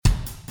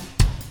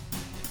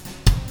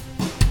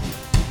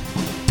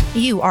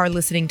You are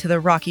listening to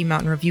the Rocky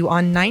Mountain Review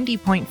on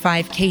 90.5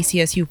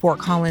 KCSU Fort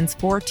Collins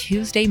for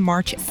Tuesday,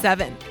 March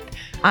 7th.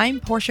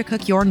 I'm Portia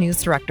Cook, your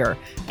news director,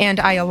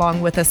 and I,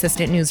 along with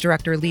Assistant News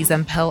Director Lee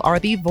Zempel, are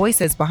the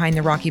voices behind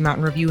the Rocky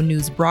Mountain Review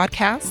news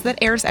broadcast that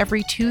airs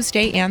every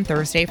Tuesday and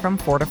Thursday from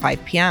 4 to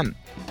 5 p.m.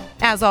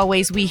 As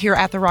always, we here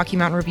at the Rocky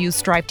Mountain Review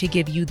strive to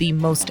give you the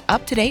most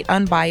up-to-date,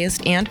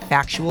 unbiased, and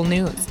factual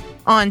news.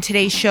 On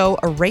today's show,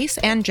 a race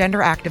and gender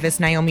activist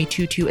Naomi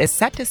Tutu is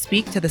set to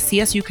speak to the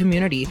CSU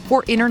community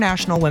for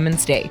International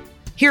Women's Day.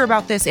 Hear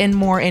about this and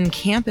more in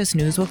Campus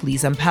News with Lee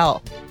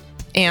Zempel.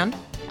 And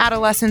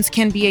adolescence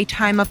can be a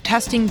time of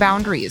testing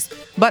boundaries,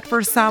 but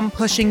for some,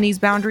 pushing these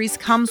boundaries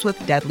comes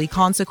with deadly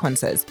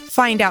consequences.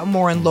 Find out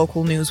more in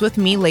local news with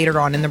me later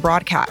on in the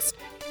broadcast.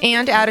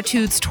 And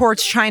attitudes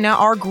towards China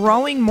are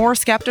growing more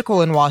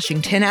skeptical in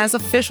Washington as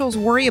officials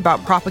worry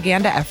about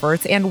propaganda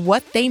efforts and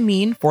what they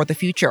mean for the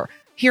future.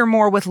 Hear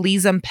more with Lee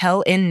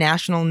Zempel in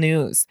national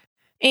news.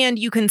 And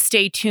you can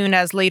stay tuned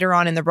as later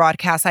on in the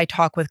broadcast I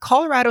talk with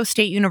Colorado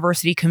State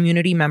University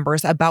community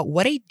members about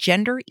what a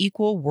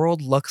gender-equal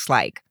world looks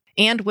like.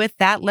 And with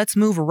that, let's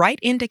move right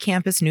into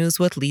campus news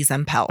with Lee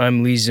Zempel.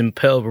 I'm Lee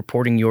Zempel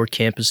reporting your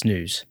campus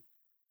news.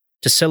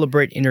 To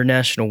celebrate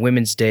International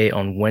Women's Day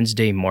on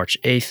Wednesday, March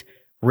 8th,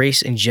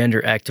 race and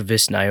gender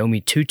activist Naomi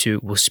Tutu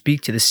will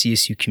speak to the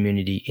CSU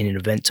community in an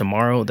event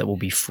tomorrow that will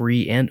be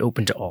free and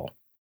open to all.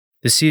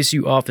 The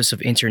CSU Office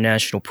of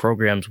International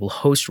Programs will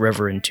host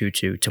Reverend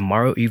Tutu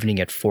tomorrow evening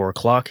at 4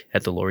 o'clock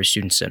at the Laurie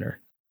Student Center.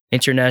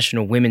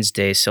 International Women's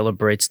Day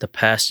celebrates the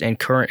past and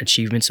current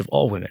achievements of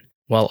all women,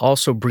 while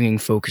also bringing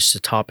focus to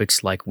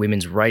topics like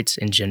women's rights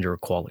and gender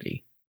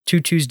equality.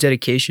 Tutu's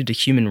dedication to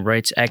human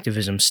rights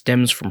activism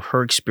stems from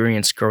her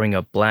experience growing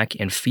up Black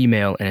and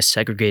female in a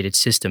segregated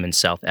system in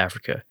South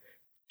Africa.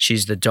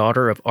 She's the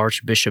daughter of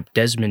Archbishop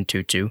Desmond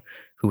Tutu,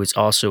 who is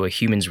also a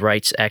human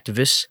rights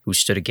activist who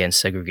stood against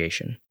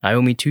segregation.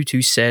 Naomi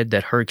Tutu said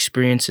that her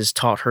experiences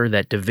taught her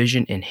that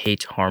division and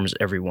hate harms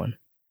everyone.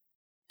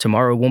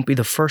 Tomorrow won't be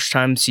the first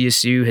time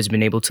CSU has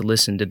been able to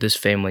listen to this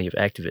family of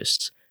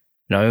activists.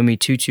 Naomi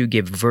Tutu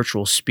gave a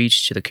virtual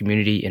speech to the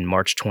community in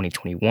March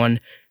 2021,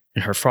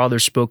 and her father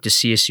spoke to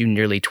CSU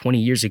nearly 20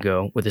 years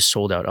ago with a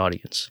sold-out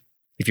audience.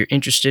 If you're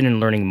interested in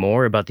learning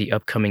more about the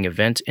upcoming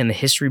event and the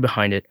history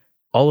behind it,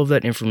 all of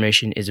that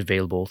information is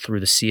available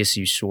through the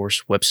CSU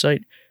Source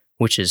website,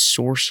 which is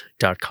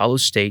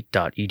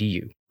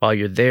source.colostate.edu. While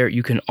you're there,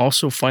 you can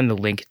also find the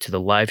link to the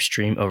live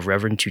stream of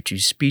Reverend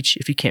Tutu's speech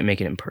if you can't make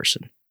it in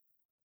person.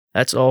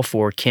 That's all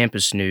for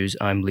Campus News.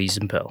 I'm Lee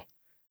Zempel.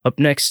 Up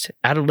next,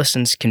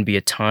 adolescence can be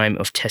a time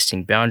of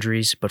testing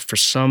boundaries, but for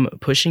some,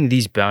 pushing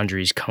these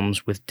boundaries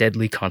comes with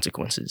deadly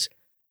consequences.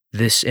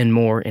 This and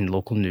more in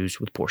local news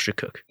with Portia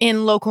Cook.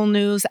 In local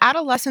news,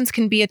 adolescence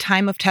can be a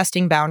time of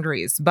testing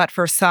boundaries, but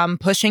for some,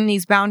 pushing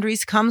these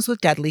boundaries comes with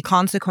deadly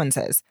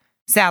consequences.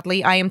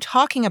 Sadly, I am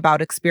talking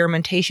about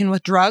experimentation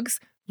with drugs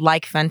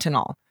like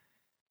fentanyl.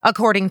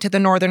 According to the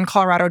Northern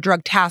Colorado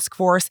Drug Task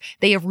Force,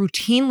 they have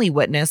routinely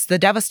witnessed the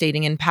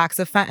devastating impacts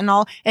of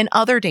fentanyl and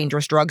other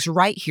dangerous drugs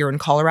right here in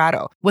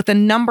Colorado, with a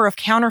number of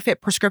counterfeit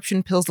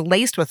prescription pills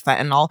laced with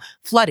fentanyl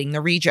flooding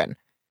the region.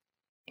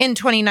 In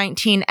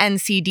 2019,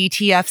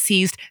 NCDTF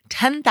seized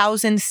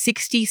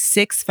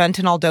 10,066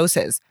 fentanyl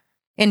doses.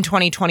 In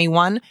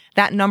 2021,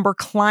 that number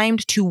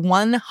climbed to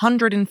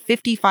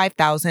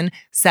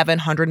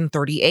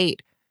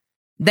 155,738.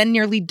 Then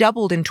nearly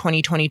doubled in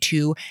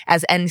 2022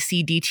 as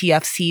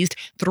NCDTF seized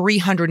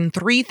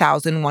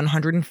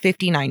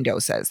 303,159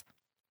 doses.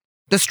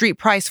 The street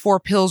price for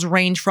pills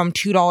range from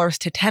 $2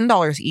 to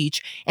 $10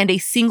 each, and a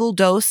single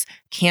dose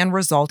can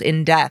result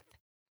in death.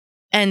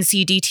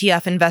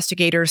 NCDTF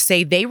investigators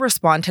say they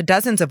respond to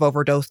dozens of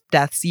overdose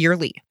deaths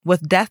yearly,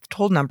 with death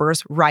toll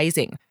numbers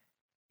rising.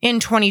 In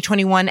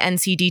 2021,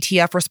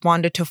 NCDTF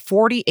responded to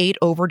 48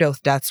 overdose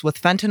deaths with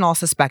fentanyl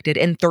suspected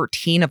in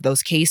 13 of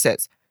those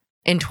cases.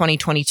 In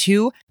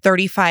 2022,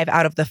 35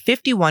 out of the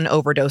 51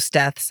 overdose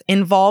deaths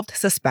involved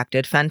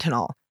suspected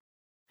fentanyl.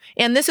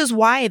 And this is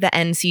why the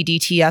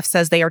NCDTF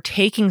says they are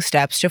taking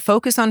steps to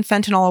focus on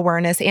fentanyl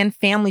awareness and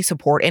family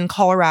support in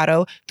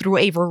Colorado through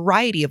a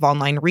variety of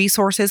online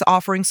resources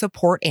offering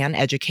support and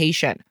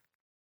education.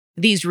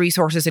 These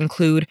resources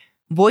include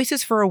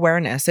Voices for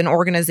Awareness, an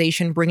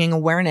organization bringing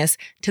awareness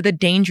to the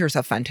dangers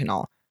of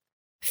fentanyl;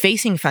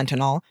 Facing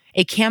Fentanyl,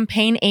 a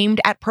campaign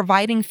aimed at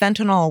providing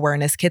fentanyl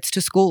awareness kits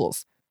to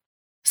schools;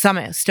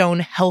 Summit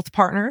Stone Health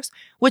Partners,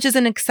 which is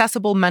an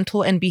accessible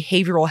mental and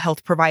behavioral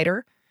health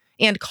provider;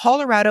 and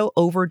Colorado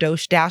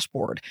Overdose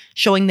Dashboard,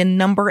 showing the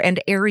number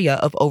and area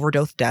of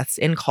overdose deaths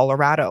in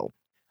Colorado.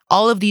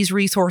 All of these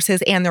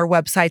resources and their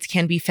websites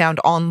can be found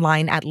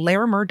online at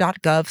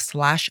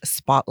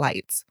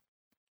larimer.gov/spotlights.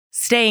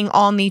 Staying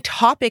on the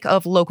topic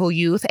of local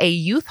youth, a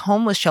youth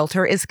homeless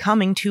shelter is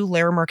coming to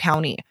Larimer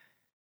County.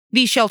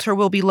 The shelter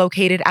will be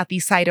located at the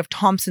site of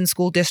Thompson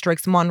School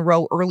District's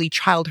Monroe Early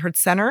Childhood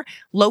Center,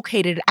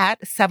 located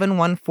at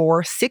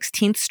 714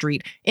 16th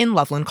Street in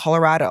Loveland,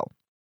 Colorado.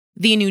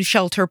 The new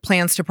shelter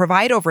plans to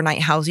provide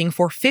overnight housing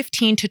for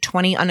 15 to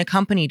 20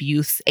 unaccompanied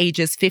youths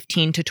ages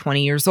 15 to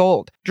 20 years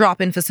old,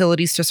 drop-in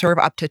facilities to serve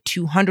up to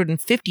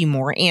 250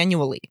 more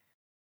annually.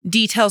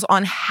 Details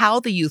on how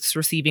the youths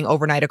receiving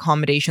overnight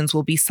accommodations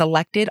will be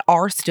selected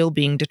are still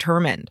being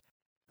determined.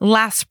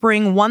 Last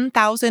spring,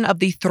 1,000 of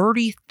the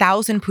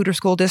 30,000 Poudre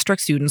School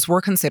District students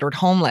were considered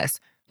homeless.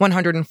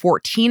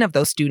 114 of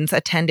those students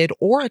attended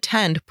or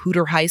attend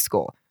Poudre High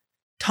School.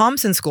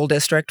 Thompson School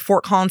District,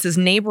 Fort Collins'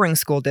 neighboring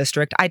school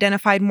district,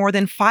 identified more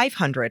than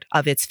 500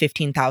 of its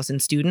 15,000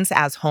 students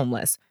as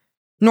homeless.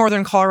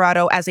 Northern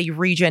Colorado, as a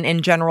region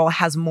in general,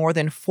 has more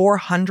than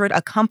 400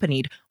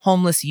 accompanied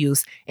homeless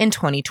youths in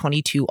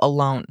 2022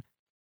 alone.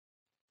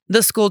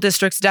 The school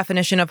district's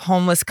definition of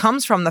homeless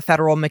comes from the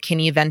federal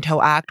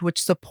McKinney-Vento Act, which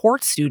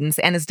supports students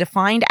and is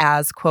defined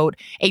as, quote,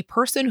 a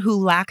person who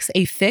lacks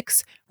a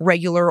fixed,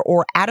 regular,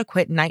 or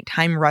adequate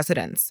nighttime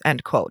residence,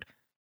 end quote.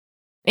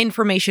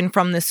 Information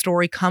from this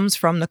story comes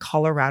from the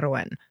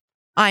Coloradoan.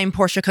 I'm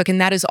Portia Cook,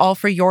 and that is all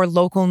for your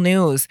local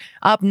news.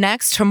 Up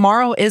next,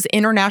 tomorrow is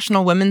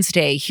International Women's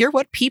Day. Hear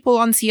what people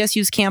on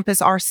CSU's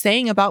campus are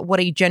saying about what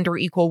a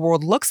gender-equal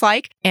world looks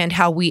like and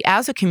how we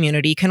as a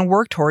community can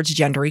work towards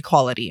gender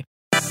equality.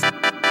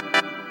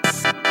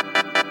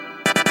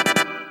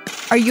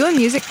 Are you a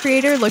music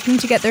creator looking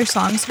to get their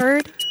songs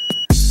heard?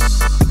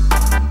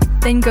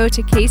 Then go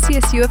to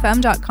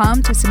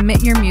kcsufm.com to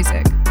submit your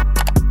music.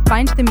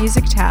 Find the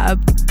Music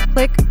tab,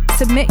 click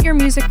Submit Your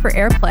Music for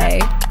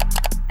Airplay,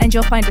 and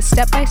you'll find a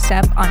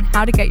step-by-step on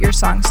how to get your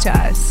songs to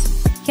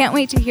us. Can't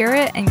wait to hear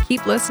it, and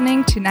keep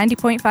listening to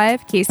 90.5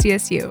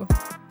 KCSU.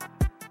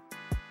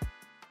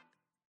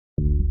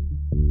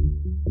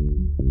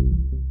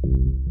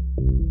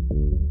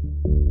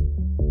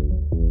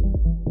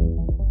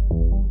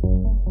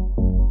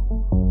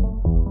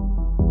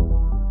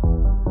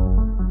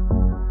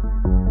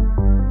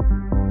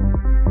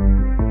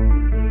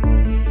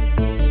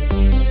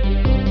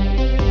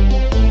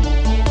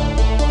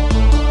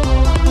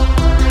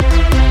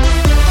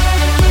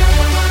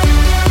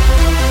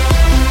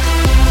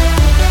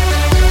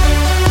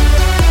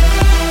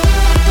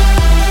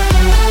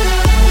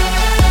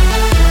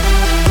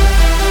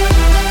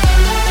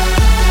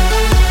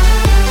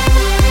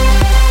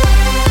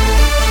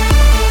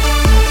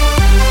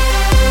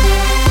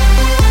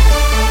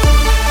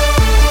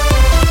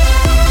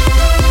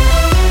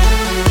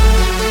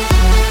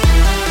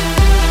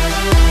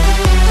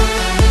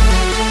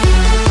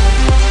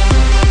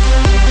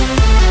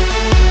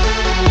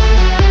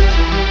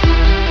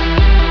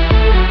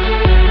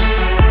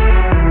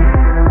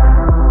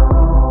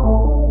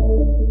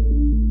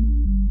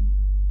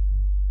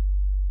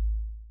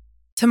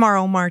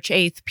 Tomorrow, March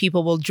 8th,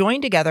 people will join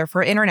together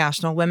for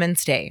International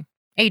Women's Day,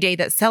 a day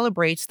that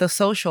celebrates the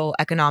social,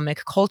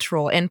 economic,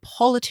 cultural, and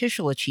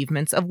political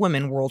achievements of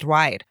women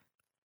worldwide.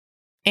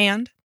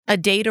 And a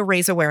day to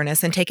raise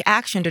awareness and take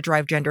action to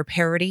drive gender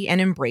parity and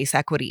embrace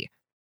equity.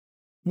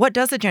 What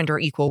does a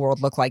gender-equal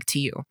world look like to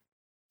you?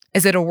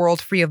 Is it a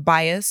world free of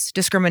bias,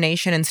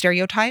 discrimination, and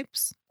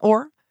stereotypes?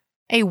 Or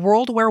a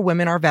world where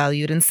women are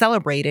valued and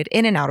celebrated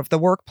in and out of the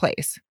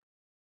workplace?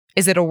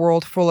 Is it a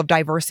world full of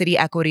diversity,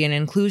 equity, and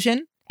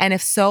inclusion? And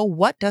if so,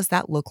 what does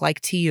that look like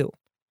to you?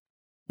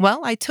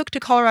 Well, I took to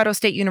Colorado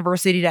State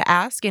University to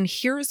ask, and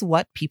here's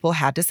what people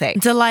had to say.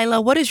 Delilah,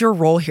 what is your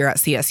role here at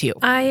CSU?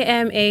 I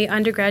am an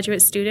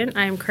undergraduate student.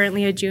 I am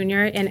currently a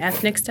junior in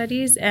ethnic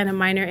studies and a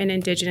minor in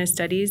indigenous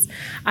studies.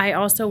 I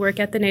also work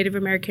at the Native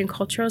American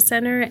Cultural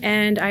Center,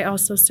 and I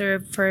also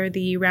serve for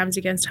the Rams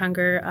Against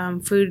Hunger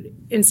Food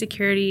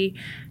Insecurity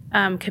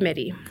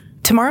Committee.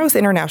 Tomorrow's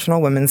International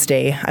Women's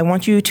Day. I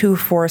want you to,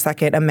 for a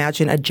second,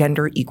 imagine a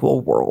gender-equal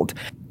world.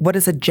 What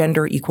does a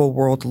gender-equal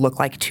world look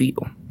like to you?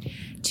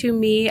 To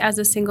me, as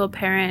a single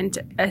parent,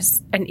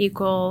 an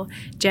equal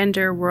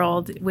gender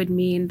world would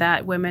mean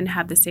that women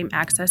have the same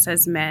access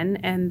as men,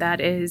 and that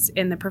is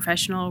in the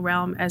professional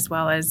realm as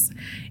well as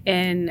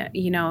in,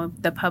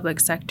 the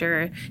public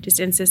sector, just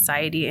in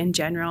society in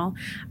general.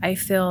 I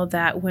feel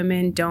that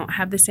women don't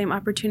have the same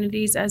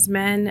opportunities as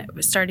men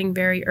starting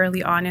very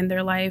early on in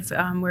their life.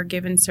 We're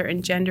given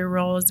certain gender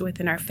roles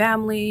within our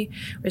family,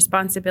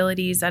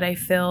 responsibilities that I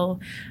feel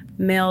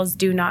males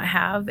do not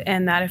have,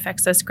 and that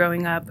affects us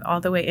growing up all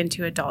the way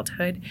into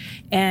adulthood.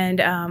 And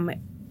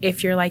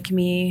if you're like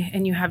me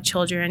and you have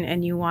children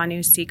and you want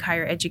to seek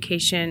higher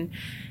education,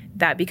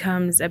 that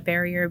becomes a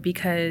barrier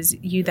because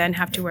you then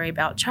have to worry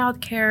about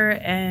childcare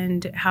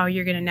and how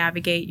you're going to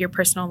navigate your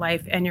personal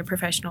life and your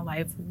professional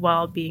life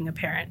while being a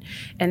parent.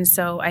 And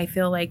so I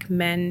feel like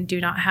men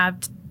do not have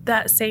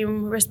that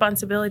same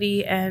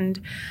responsibility, and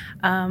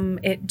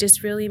it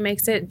just really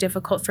makes it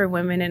difficult for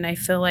women. And I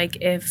feel like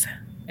if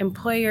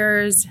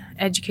employers,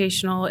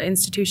 educational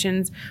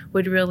institutions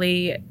would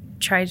really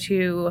try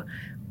to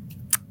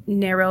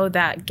narrow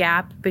that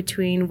gap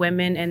between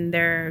women and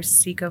their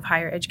seek of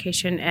higher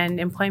education and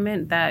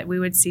employment, that we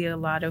would see a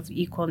lot of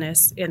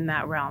equalness in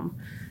that realm.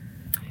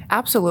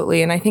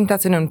 Absolutely. And I think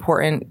that's an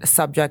important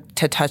subject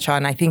to touch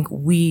on. I think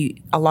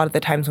a lot of the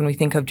times when we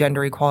think of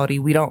gender equality,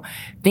 we don't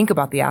think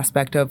about the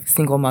aspect of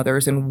single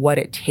mothers and what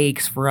it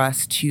takes for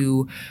us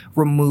to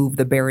remove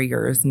the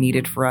barriers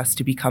needed for us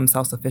to become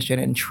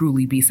self-sufficient and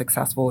truly be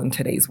successful in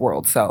today's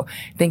world. So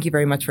thank you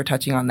very much for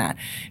touching on that.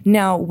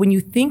 Now, when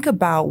you think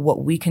about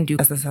what we can do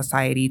as a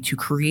society to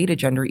create a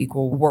gender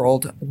equal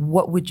world,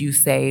 what would you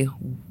say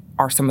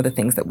are some of the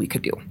things that we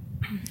could do?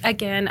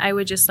 Again, I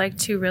would just like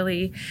to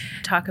really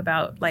talk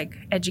about like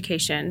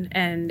education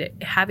and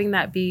having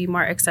that be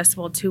more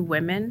accessible to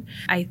women.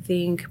 I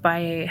think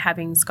by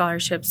having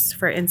scholarships,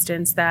 for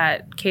instance,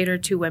 that cater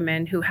to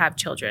women who have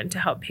children to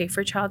help pay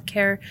for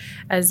childcare,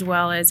 as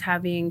well as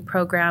having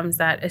programs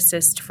that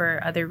assist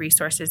for other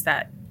resources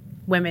that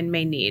women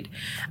may need.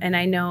 And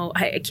I know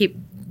I keep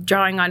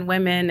drawing on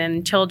women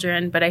and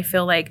children, but I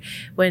feel like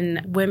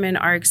when women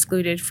are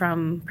excluded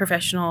from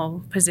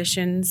professional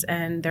positions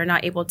and they're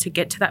not able to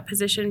get to that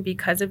position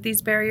because of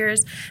these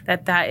barriers,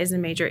 that is a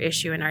major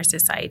issue in our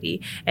society.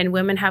 And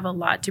women have a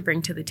lot to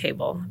bring to the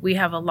table. We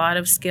have a lot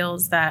of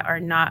skills that are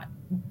not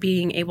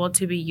being able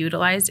to be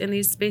utilized in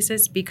these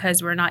spaces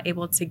because we're not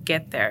able to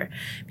get there,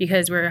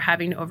 because we're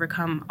having to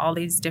overcome all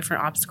these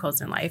different obstacles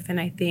in life. And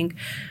I think,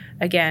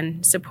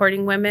 again,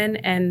 supporting women,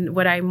 and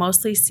what I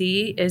mostly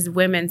see is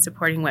women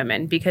supporting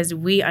women because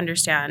we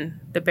understand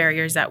the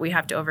barriers that we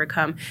have to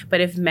overcome. But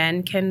if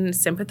men can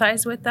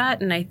sympathize with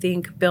that, and I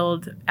think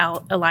build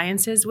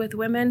alliances with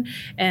women,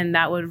 and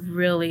that would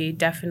really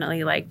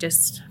definitely like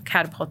just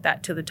catapult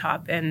that to the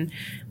top. And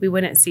we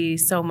wouldn't see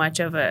so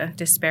much of a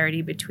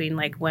disparity between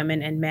like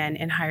women and men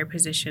in higher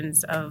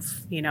positions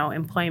of,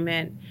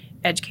 employment,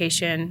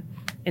 education,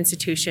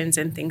 institutions,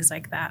 and things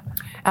like that.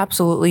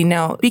 Absolutely.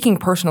 Now, speaking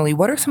personally,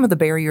 what are some of the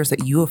barriers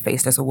that you have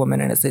faced as a woman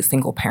and as a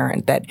single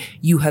parent that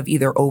you have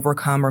either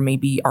overcome or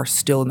maybe are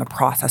still in the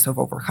process of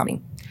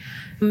overcoming?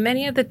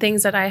 Many of the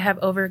things that I have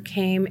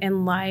overcame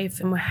in life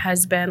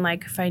has been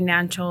like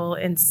financial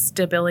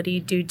instability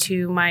due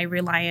to my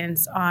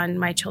reliance on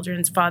my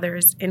children's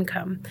father's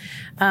income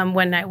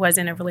when I was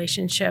in a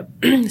relationship.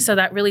 So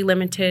that really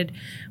limited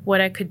what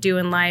I could do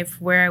in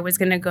life, where I was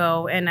going to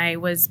go. And I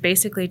was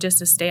basically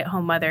just a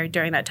stay-at-home mother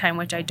during that time,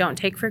 which I don't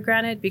take for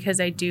granted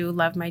because I do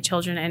love my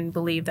children and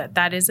believe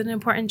that is an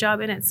important job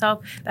in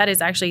itself. That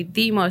is actually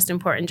the most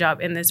important job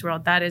in this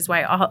world. That is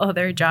why all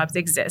other jobs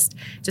exist,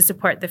 to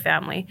support the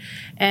family.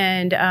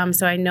 And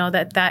so I know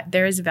that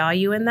there is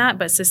value in that,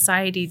 but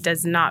society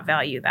does not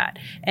value that.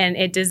 And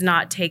it does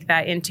not take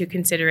that into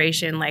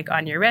consideration, like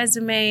on your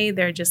resume.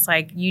 They're just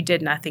like, you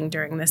did nothing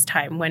during this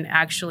time, when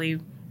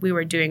actually we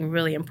were doing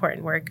really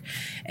important work.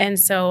 And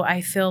so I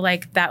feel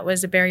like that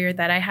was a barrier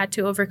that I had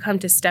to overcome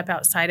to step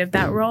outside of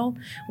that role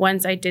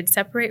once I did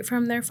separate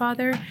from their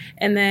father,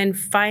 and then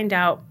find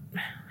out,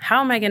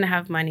 how am I going to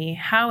have money?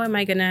 How am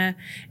I going to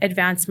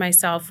advance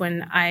myself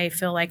when I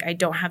feel like I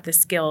don't have the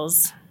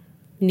skills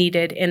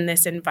needed in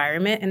this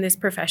environment, in this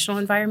professional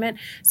environment?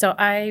 So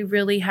I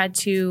really had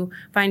to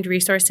find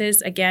resources,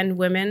 again,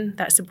 women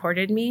that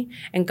supported me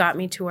and got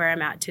me to where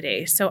I'm at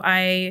today. So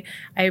I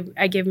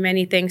give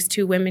many thanks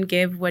to Women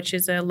Give, which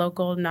is a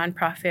local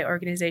nonprofit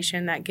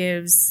organization that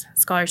gives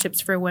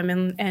scholarships for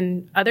women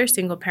and other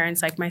single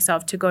parents like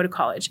myself to go to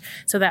college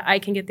so that I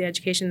can get the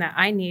education that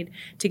I need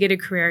to get a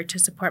career, to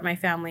support my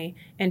family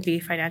and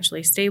be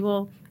financially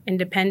stable,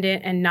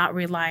 independent, and not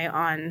rely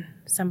on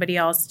somebody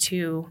else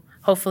to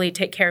hopefully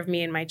take care of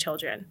me and my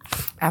children.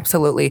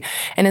 Absolutely.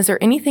 And is there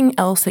anything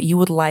else that you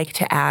would like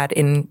to add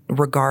in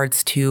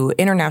regards to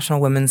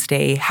International Women's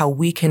Day, how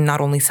we can not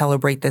only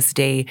celebrate this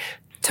day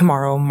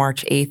tomorrow,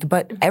 March 8th,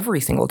 but every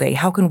single day?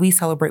 How can we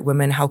celebrate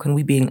women? How can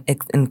we be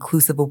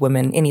inclusive of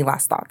women? Any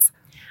last thoughts?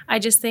 I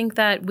just think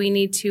that we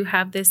need to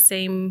have this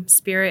same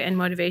spirit and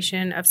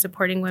motivation of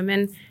supporting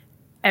women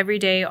every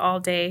day, all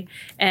day,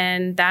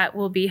 and that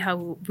will be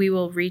how we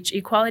will reach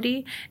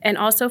equality. And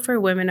also for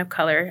women of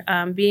color,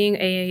 being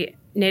a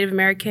Native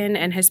American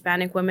and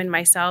Hispanic woman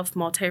myself,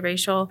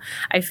 multiracial,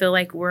 I feel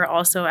like we're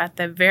also at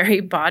the very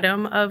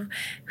bottom of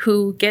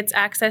who gets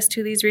access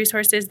to these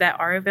resources that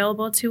are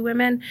available to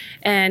women.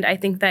 And I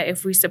think that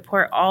if we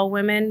support all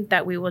women,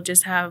 that we will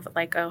just have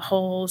like a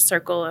whole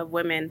circle of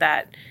women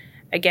that,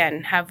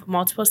 again, have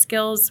multiple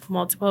skills,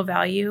 multiple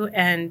value,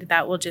 and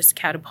that will just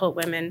catapult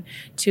women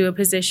to a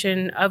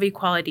position of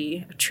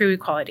equality, true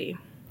equality.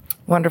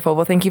 Wonderful.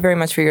 Well, thank you very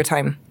much for your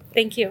time.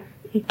 Thank you.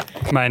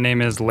 My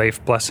name is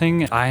Leif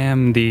Blessing. I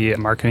am the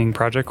marketing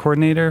project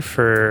coordinator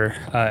for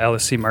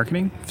LSC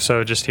Marketing.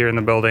 So just here in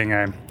the building,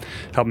 I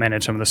help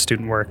manage some of the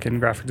student work and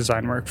graphic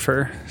design work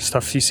for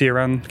stuff you see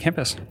around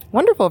campus.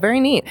 Wonderful. Very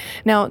neat.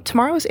 Now,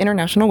 tomorrow is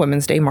International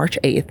Women's Day, March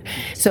 8th.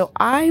 So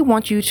I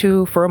want you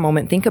to, for a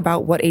moment, think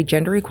about what a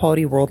gender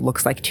equality world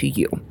looks like to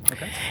you.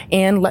 Okay.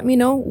 And let me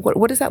know,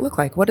 what does that look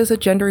like? What does a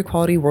gender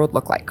equality world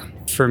look like?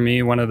 For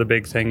me, one of the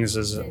big things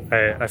is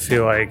I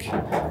feel like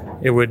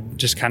it would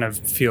just kind of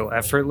feel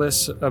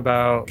effortless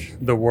about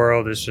the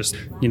world, is just,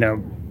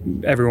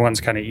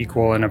 everyone's kind of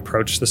equal and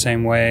approached the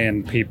same way,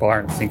 and people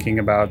aren't thinking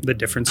about the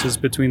differences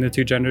between the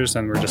two genders,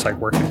 and we're just like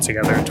working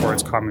together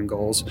towards common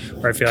goals.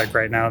 Where I feel like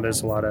right now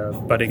there's a lot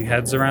of butting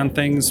heads around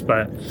things,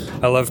 but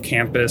I love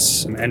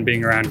campus and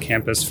being around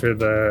campus for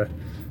the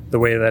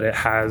way that it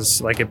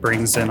has, like, it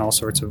brings in all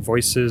sorts of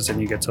voices,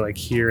 and you get to like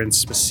hear and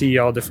see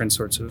all different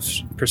sorts of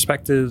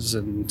perspectives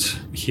and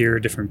hear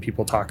different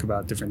people talk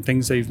about different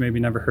things that you've maybe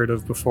never heard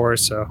of before.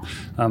 So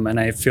and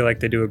I feel like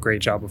they do a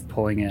great job of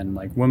pulling in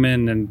like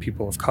women and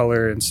people of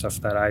color and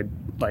stuff that I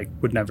like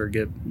would never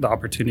get the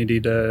opportunity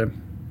to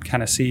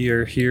kind of see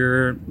or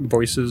hear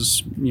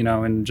voices,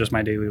 in just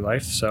my daily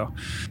life. So,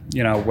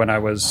 when I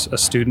was a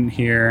student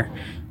here,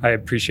 I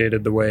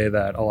appreciated the way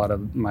that a lot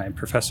of my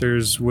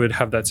professors would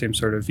have that same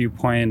sort of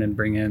viewpoint and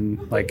bring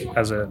in, like,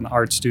 as an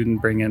art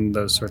student, bring in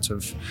those sorts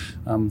of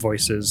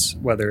voices,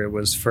 whether it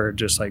was for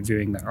just like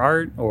viewing their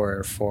art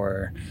or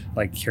for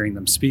like hearing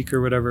them speak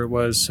or whatever it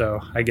was.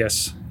 So I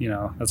guess,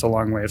 that's a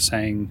long way of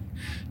saying,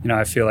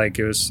 I feel like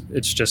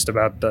it's just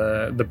about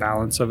the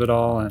balance of it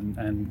all.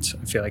 And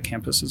I feel like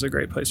campus is a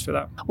great place for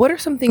that. What are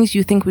some things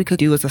you think we could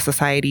do as a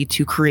society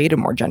to create a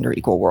more gender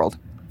equal world?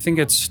 I think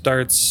it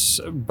starts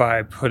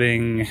by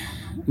putting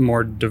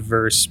more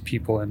diverse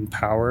people in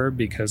power,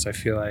 because I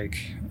feel like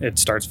it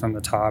starts from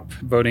the top,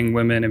 voting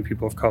women and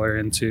people of color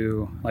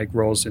into like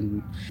roles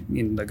in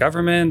the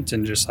government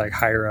and just like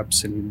higher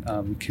ups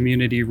in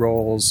community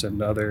roles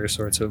and other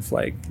sorts of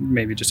like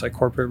maybe just like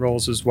corporate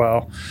roles as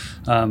well.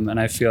 And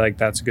I feel like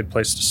that's a good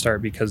place to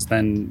start, because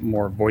then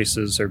more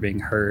voices are being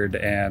heard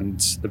and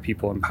the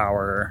people in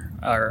power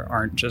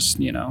aren't just,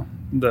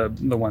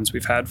 the ones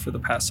we've had for the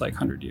past like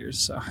 100 years.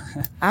 So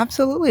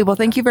Absolutely. Well,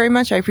 thank you very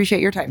much. I appreciate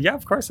your time. Yeah,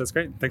 of course. That's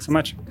great. Thanks so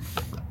much.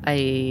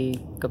 I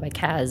go by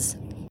Kaz.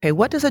 Okay,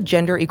 what does a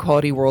gender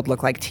equality world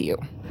look like to you?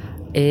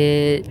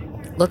 It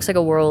looks like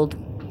a world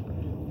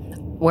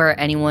where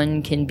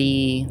anyone can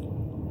be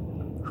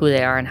who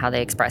they are and how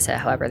they express it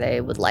however they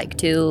would like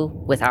to,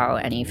 without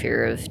any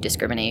fear of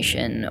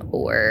discrimination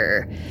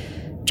or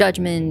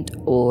judgment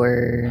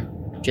or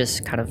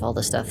just kind of all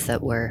the stuff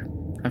that we're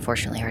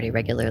unfortunately already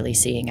regularly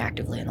seeing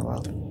actively in the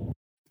world.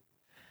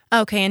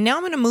 Okay, and now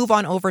I'm going to move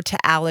on over to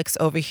Alex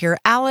over here.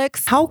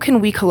 Alex, how can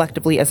we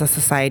collectively as a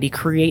society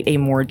create a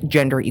more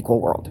gender equal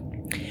world?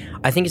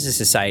 I think as a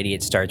society,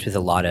 it starts with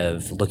a lot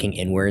of looking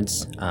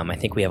inwards. I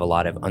think we have a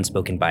lot of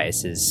unspoken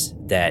biases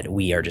that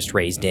we are just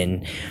raised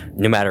in.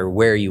 No matter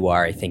where you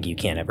are, I think you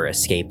can't ever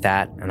escape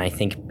that. And I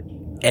think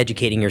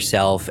educating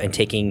yourself and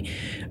taking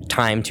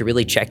time to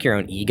really check your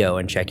own ego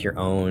and check your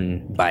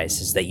own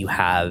biases that you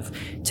have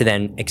to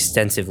then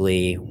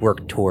extensively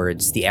work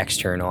towards the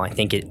external. I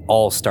think it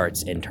all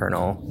starts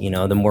internal.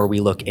 The more we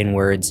look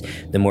inwards,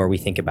 the more we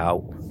think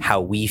about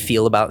how we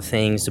feel about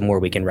things, the more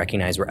we can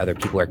recognize where other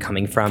people are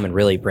coming from and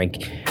really bring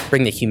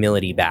the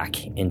humility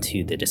back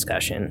into the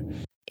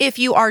discussion. If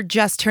you are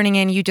just turning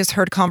in, you just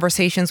heard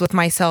conversations with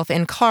myself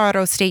and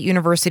Colorado State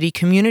University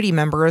community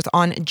members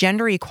on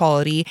gender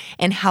equality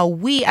and how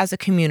we as a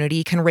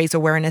community can raise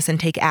awareness and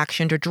take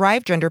action to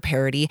drive gender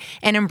parity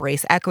and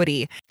embrace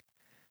equity.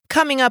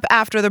 Coming up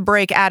after the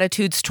break,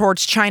 attitudes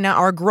towards China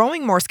are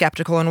growing more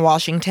skeptical in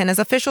Washington as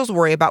officials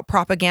worry about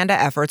propaganda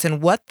efforts and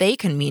what they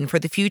can mean for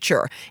the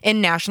future.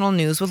 In National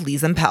News with Lee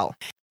Zimpel.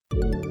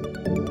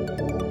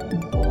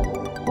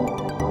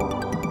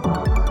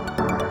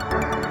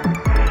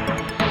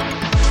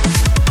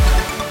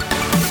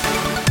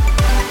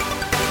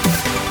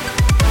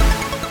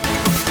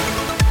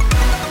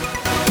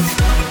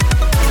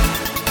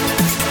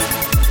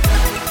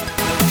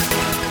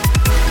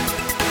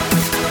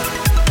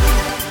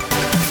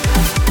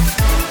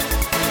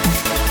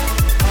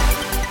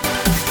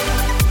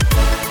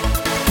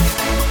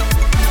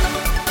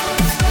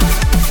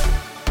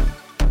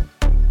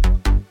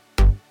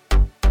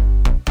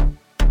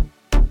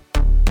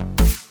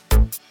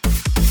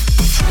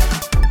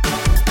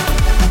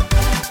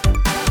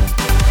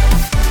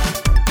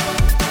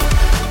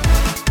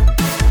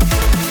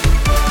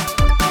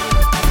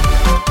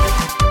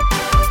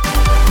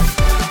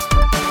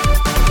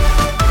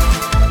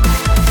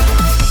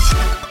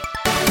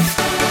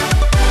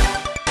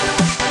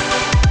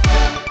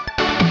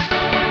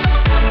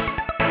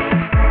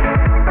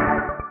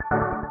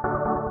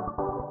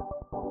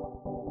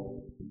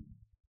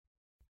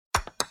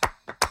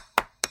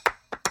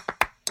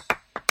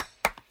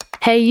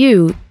 Hey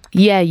you,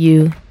 yeah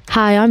you.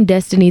 Hi, I'm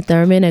Destiny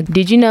Thurman.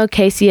 Did you know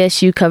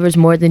KCSU covers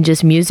more than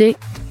just music?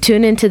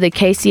 Tune into the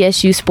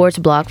KCSU Sports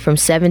Block from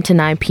 7 to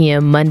 9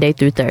 p.m. Monday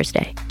through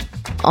Thursday.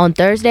 On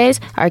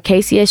Thursdays, our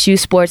KCSU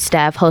sports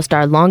staff host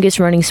our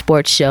longest-running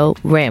sports show,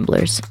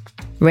 Ramblers.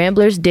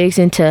 Ramblers digs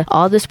into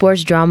all the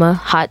sports drama,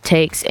 hot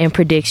takes, and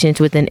predictions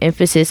with an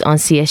emphasis on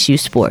CSU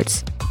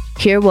sports.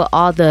 Hear what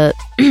all the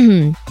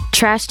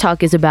trash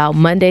talk is about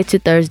Monday to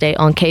Thursday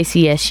on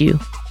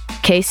KCSU.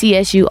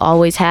 KCSU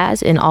always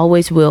has and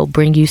always will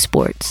bring you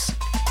sports.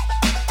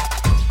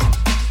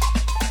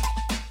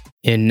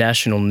 In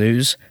national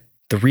news,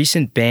 the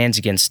recent bans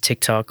against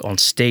TikTok on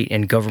state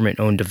and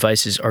government-owned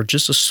devices are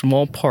just a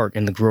small part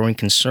in the growing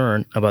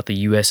concern about the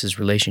U.S.'s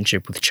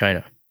relationship with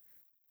China.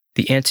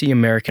 The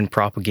anti-American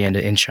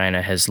propaganda in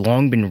China has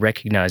long been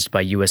recognized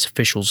by U.S.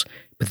 officials,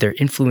 but their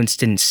influence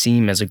didn't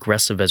seem as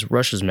aggressive as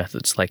Russia's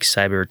methods like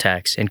cyber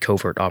attacks and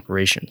covert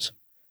operations.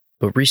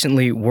 But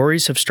recently,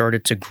 worries have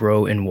started to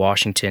grow in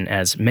Washington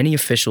as many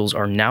officials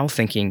are now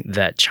thinking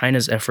that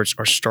China's efforts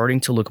are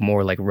starting to look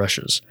more like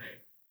Russia's.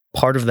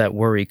 Part of that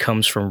worry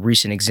comes from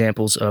recent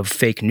examples of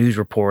fake news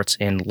reports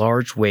and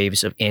large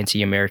waves of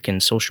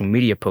anti-American social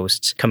media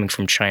posts coming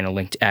from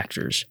China-linked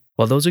actors.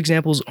 While those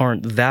examples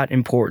aren't that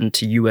important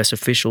to U.S.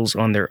 officials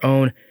on their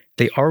own,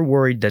 they are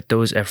worried that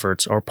those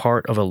efforts are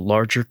part of a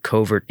larger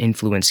covert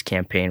influence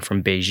campaign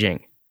from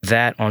Beijing.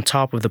 That, on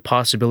top of the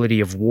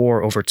possibility of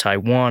war over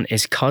Taiwan,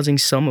 is causing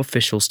some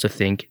officials to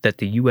think that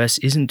the U.S.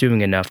 isn't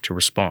doing enough to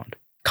respond.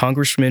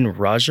 Congressman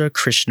Raja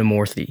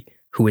Krishnamurthy,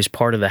 who is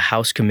part of the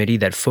House committee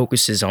that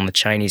focuses on the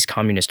Chinese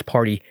Communist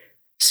Party,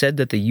 said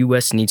that the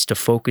U.S. needs to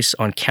focus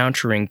on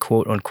countering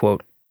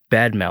quote-unquote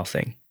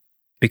bad-mouthing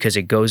because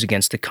it goes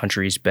against the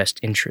country's best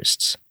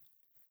interests.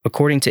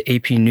 According to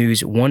AP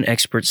News, one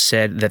expert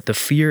said that the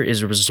fear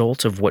is a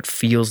result of what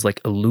feels like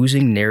a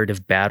losing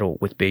narrative battle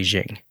with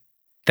Beijing.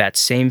 That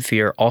same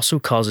fear also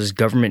causes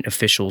government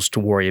officials to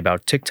worry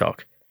about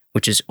TikTok,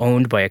 which is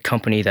owned by a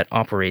company that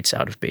operates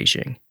out of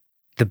Beijing.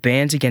 The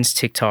bans against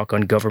TikTok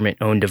on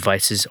government-owned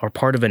devices are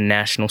part of a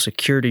national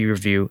security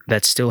review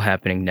that's still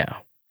happening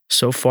now.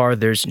 So far,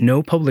 there's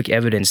no public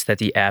evidence that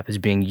the app is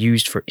being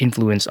used for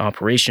influence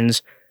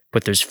operations,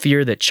 but there's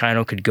fear that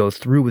China could go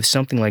through with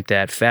something like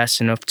that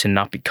fast enough to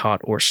not be caught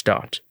or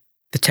stopped.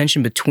 The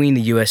tension between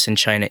the US and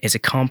China is a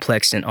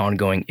complex and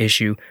ongoing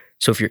issue,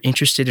 so if you're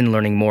interested in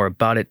learning more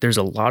about it, there's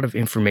a lot of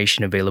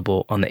information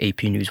available on the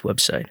AP News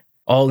website.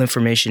 All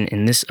information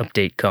in this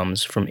update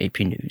comes from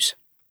AP News.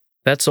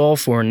 That's all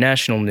for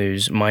national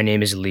news. My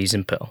name is Lee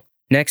Zimpel.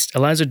 Next,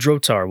 Eliza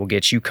Drotar will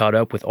get you caught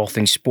up with all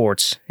things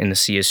sports in the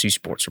CSU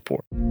Sports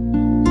Report.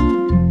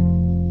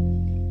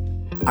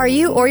 Are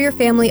you or your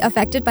family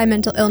affected by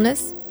mental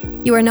illness?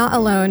 You are not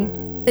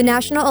alone. The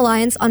National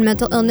Alliance on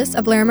Mental Illness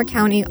of Larimer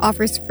County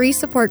offers free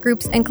support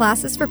groups and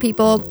classes for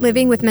people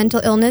living with mental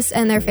illness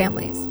and their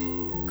families.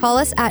 Call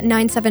us at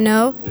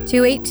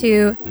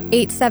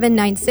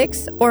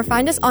 970-282-8796 or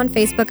find us on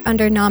Facebook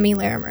under NAMI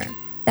Larimer.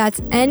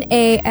 That's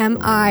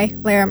NAMI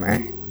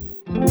Larimer.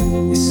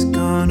 It's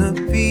gonna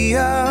be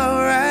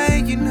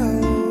alright, you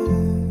know.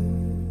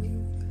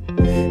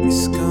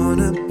 It's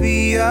gonna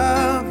be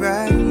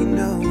alright, you know.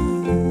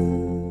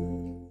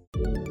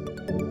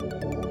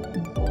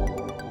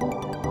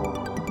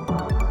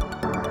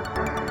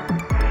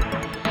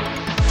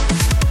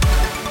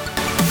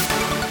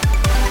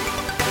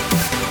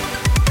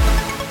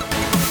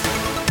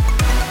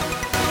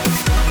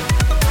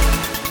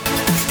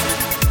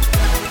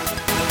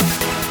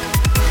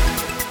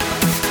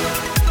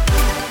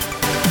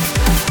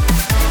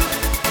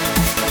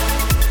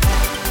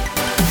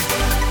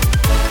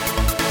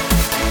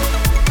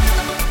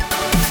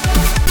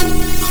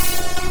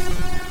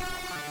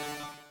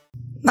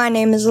 My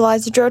name is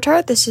Eliza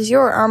Drotar. This is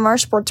your RMR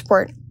Sports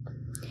Report.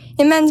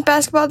 In men's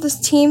basketball, this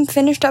team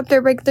finished up their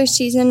regular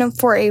season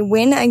for a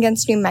win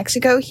against New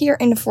Mexico here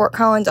in Fort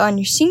Collins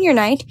on senior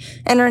night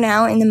and are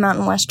now in the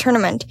Mountain West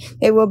tournament.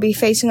 They will be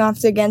facing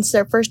off against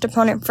their first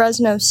opponent,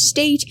 Fresno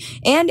State,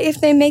 and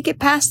if they make it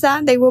past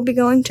that, they will be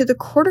going to the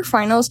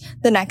quarterfinals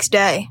the next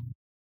day.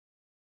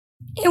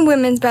 In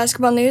women's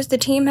basketball news, the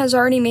team has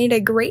already made a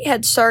great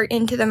head start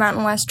into the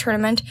Mountain West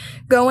tournament,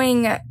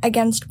 going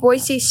against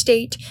Boise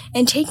State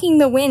and taking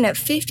the win at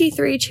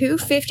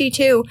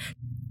 53-52.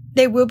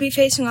 They will be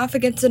facing off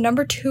against the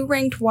number 2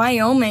 ranked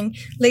Wyoming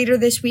later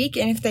this week,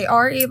 and if they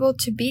are able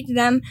to beat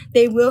them,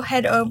 they will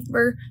head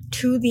over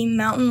to the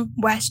Mountain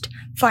West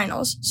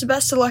finals. So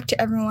best of luck to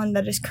everyone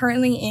that is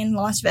currently in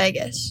Las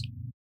Vegas.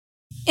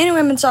 In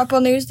women's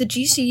softball news, the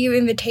GCU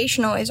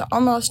Invitational is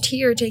almost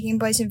here, taking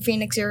place in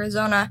Phoenix,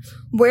 Arizona,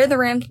 where the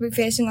Rams will be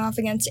facing off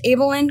against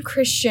Abilene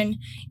Christian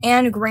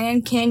and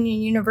Grand Canyon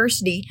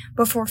University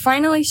before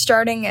finally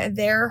starting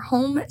their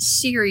home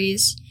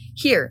series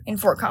here in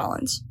Fort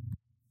Collins.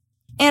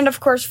 And of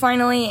course,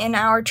 finally, in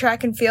our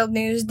track and field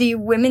news, the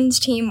women's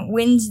team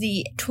wins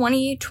the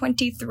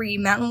 2023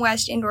 Mountain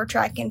West Indoor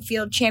Track and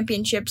Field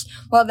Championships,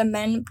 while the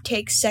men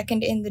take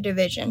second in the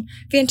division.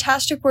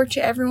 Fantastic work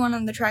to everyone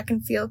on the track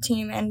and field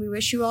team, and we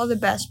wish you all the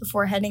best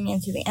before heading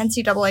into the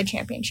NCAA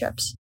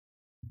Championships.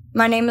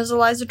 My name is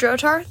Eliza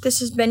Drotar. This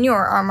has been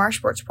your RMR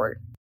Sports Report.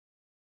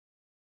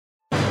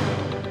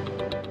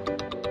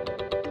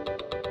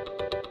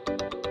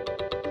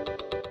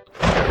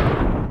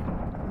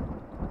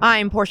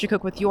 I'm Portia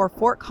Cook with your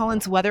Fort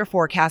Collins weather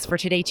forecast for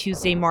today,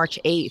 Tuesday, March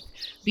 8th.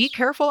 Be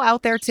careful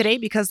out there today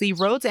because the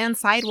roads and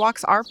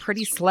sidewalks are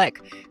pretty slick.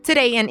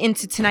 Today and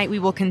into tonight, we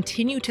will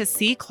continue to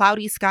see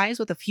cloudy skies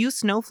with a few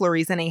snow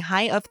flurries and a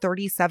high of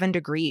 37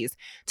 degrees.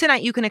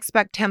 Tonight, you can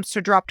expect temps to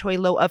drop to a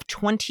low of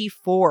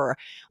 24.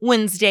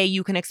 Wednesday,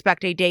 you can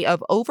expect a day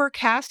of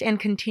overcast and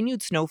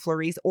continued snow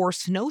flurries or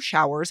snow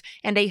showers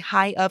and a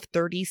high of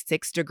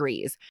 36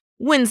 degrees.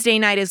 Wednesday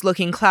night is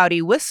looking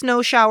cloudy with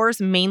snow showers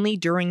mainly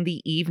during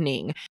the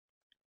evening.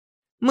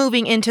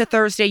 Moving into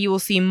Thursday, you will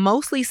see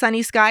mostly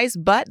sunny skies,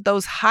 but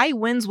those high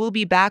winds will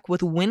be back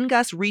with wind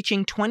gusts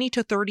reaching 20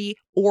 to 30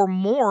 or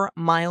more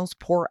miles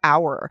per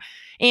hour.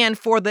 And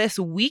for this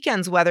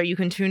weekend's weather, you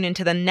can tune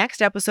into the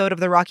next episode of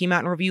the Rocky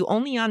Mountain Review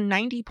only on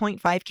 90.5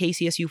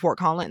 KCSU Fort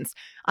Collins.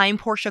 I'm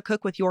Portia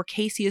Cook with your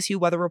KCSU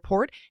Weather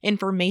Report.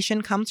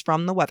 Information comes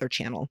from the Weather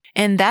Channel.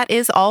 And that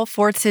is all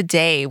for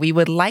today. We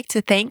would like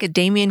to thank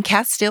Damian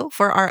Castile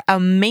for our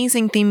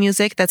amazing theme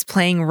music that's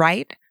playing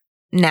right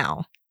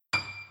now.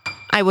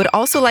 I would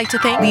also like to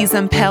thank Lee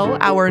Zempel,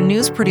 our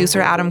news producer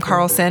Adam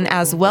Carlson,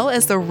 as well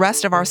as the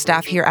rest of our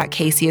staff here at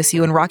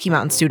KCSU and Rocky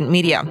Mountain Student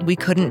Media. We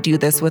couldn't do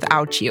this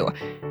without you.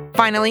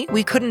 Finally,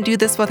 we couldn't do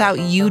this without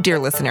you, dear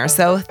listener,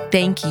 so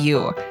thank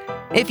you.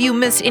 If you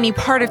missed any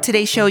part of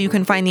today's show, you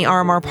can find the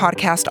RMR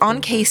podcast on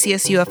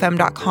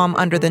kcsufm.com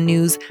under the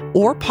news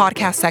or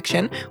podcast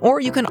section, or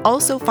you can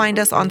also find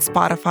us on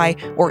Spotify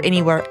or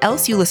anywhere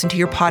else you listen to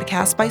your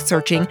podcast by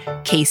searching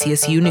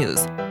KCSU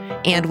News.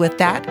 And with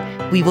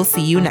that, we will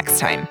see you next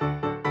time.